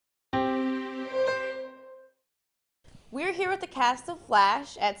we're here with the cast of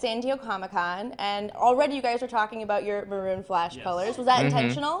Flash at San Diego Comic-Con, and already you guys are talking about your maroon Flash colors. Was that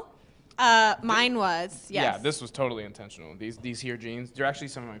intentional? Mine was, yes. Yeah, this was totally intentional. These here jeans, they're actually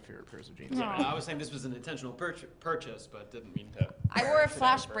some of my favorite pairs of jeans. Yeah, I was saying this was an intentional purchase, but didn't mean to. I wore a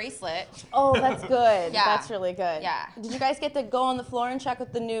Flash bracelet. Oh, that's good. Yeah. That's really good. Yeah. Did you guys get to go on the floor and check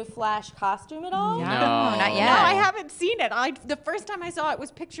out the new Flash costume at all? No, not yet. No, I haven't seen it. The first time I saw it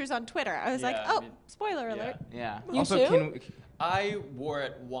was pictures on Twitter. I was like, oh, I mean, spoiler alert. Yeah. You also, too? I wore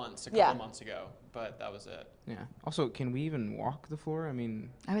it once a couple months ago, but that was it. Yeah. Also, can we even walk the floor? I mean,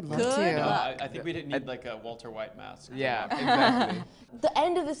 I would love Good. to. No, I think we didn't need like a Walter White mask. yeah, exactly. The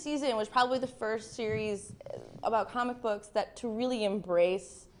end of the season was probably the first series about comic books to really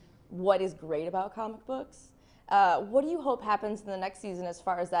embrace what is great about comic books. What do you hope happens in the next season as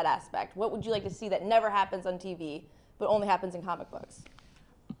far as that aspect? What would you like to see that never happens on TV, but only happens in comic books?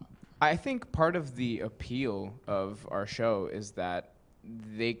 I think part of the appeal of our show is that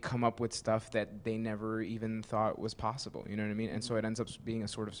they come up with stuff that they never even thought was possible, you know what I mean? And so it ends up being a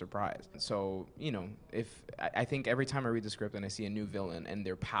sort of surprise. So, you know, I think every time I read the script and I see a new villain and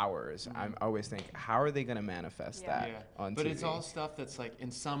their powers, I always think, how are they going to manifest that on TV? But it's all stuff that's like in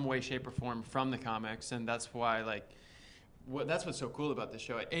some way, shape, or form from the comics, and that's why like that's what's so cool about this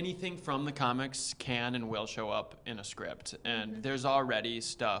show. Anything from the comics can and will show up in a script, and there's already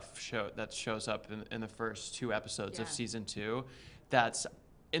stuff that shows up in the first 2 episodes of season 2 that's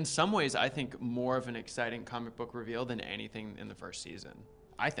in some ways I think more of an exciting comic book reveal than anything in the first season.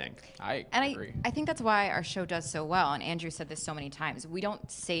 I think. I agree. I think that's why our show does so well, and Andrew said this so many times. We don't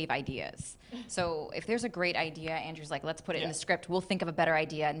save ideas. So if there's a great idea, Andrew's like, let's put it in the script. We'll think of a better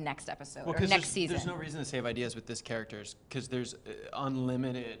idea next episode or next season. There's no reason to save ideas with this characters because there's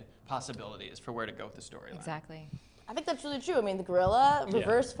unlimited possibilities for where to go with the storyline. Exactly. I think that's really true. I mean, the gorilla,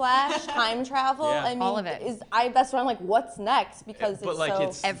 reverse flash, time travel. Yeah. I mean, all of it. That's why I'm like, what's next?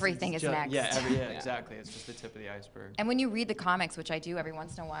 Because everything is next. Yeah, exactly. It's just the tip of the iceberg. And when you read the comics, which I do every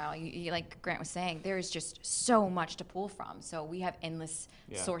once in a while, you like Grant was saying, there is just so much to pull from. So we have endless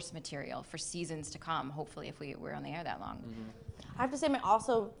source material for seasons to come, hopefully, if we're on the air that long. I have to say, my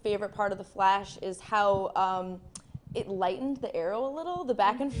also favorite part of the Flash is how it lightened the Arrow a little, the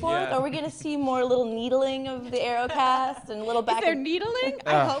back and forth. Yeah. Are we going to see more little needling of the Arrow cast and a little back? Is there needling?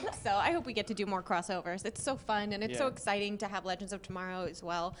 I hope so. I hope we get to do more crossovers. It's so fun, and it's so exciting to have Legends of Tomorrow as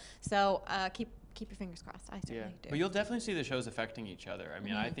well. So keep your fingers crossed. I certainly do. But you'll definitely see the shows affecting each other. I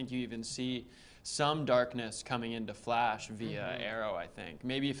mean, I think you even see some darkness coming into Flash via Arrow, I think.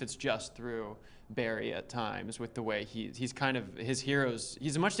 Maybe if it's just through Barry at times with the way he's kind of,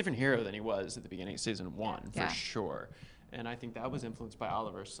 he's a much different hero than he was at the beginning of season 1, for sure. And I think that was influenced by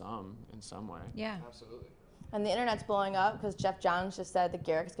Oliver in some way. Yeah. Absolutely. And the internet's blowing up because Jeff Johns just said that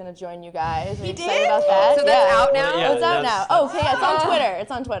Garrick's going to join you guys. Are you He excited did? about that? So that's out now? Oh, it's out now. Oh, okay, yeah, it's on Twitter.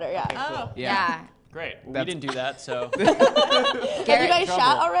 It's on Twitter, yeah. Okay, cool. Yeah. Great. We didn't do that, so. Have you guys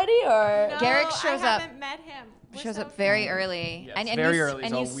shot already, or? No, Garrick shows I up. haven't met him. Shows up very early. Yes, very early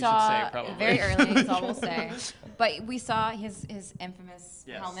is all we should say, probably. Very early is all we'll say. But we saw his infamous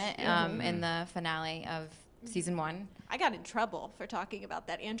helmet in the finale of season 1. I got in trouble for talking about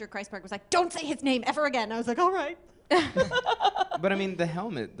that. Andrew Kreisberg was like, don't say his name ever again. I was like, all right. But I mean, the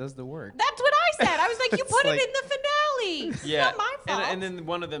helmet does the work. That's what I said. I was like, you put like- it in the finale. Yeah, It's not my fault. and then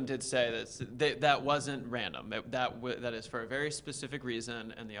one of them did say that wasn't random. That is for a very specific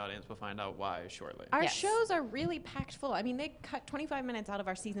reason, and the audience will find out why shortly. Our shows are really packed full. I mean, they cut 25 minutes out of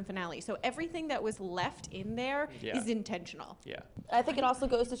our season finale, so everything that was left in there is intentional. Yeah. I think it also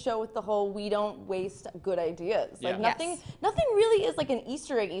goes to show with the whole we don't waste good ideas. Like Yeah. nothing really is like an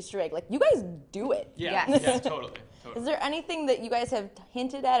Easter egg. Like you guys do it. Yeah. Yes. Yeah. Totally. Is there anything that you guys have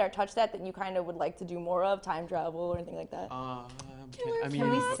hinted at or touched at that you kind of would like to do more of, time travel or anything like that? I Can mean,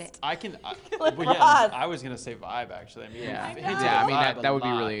 we sit? I can. Killer Well, yeah, Frost. I was gonna say vibe actually. I mean, Yeah, hinted at I mean vibe that a would be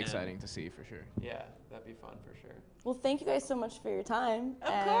lot, really and- exciting to see for sure. Yeah, that'd be fun for sure. Well, thank you guys so much for your time. Of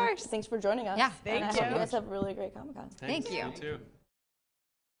and course. Thanks for joining us. Yeah, And I thank hope you. you guys have a really great Comic-Con. Thank you. You too.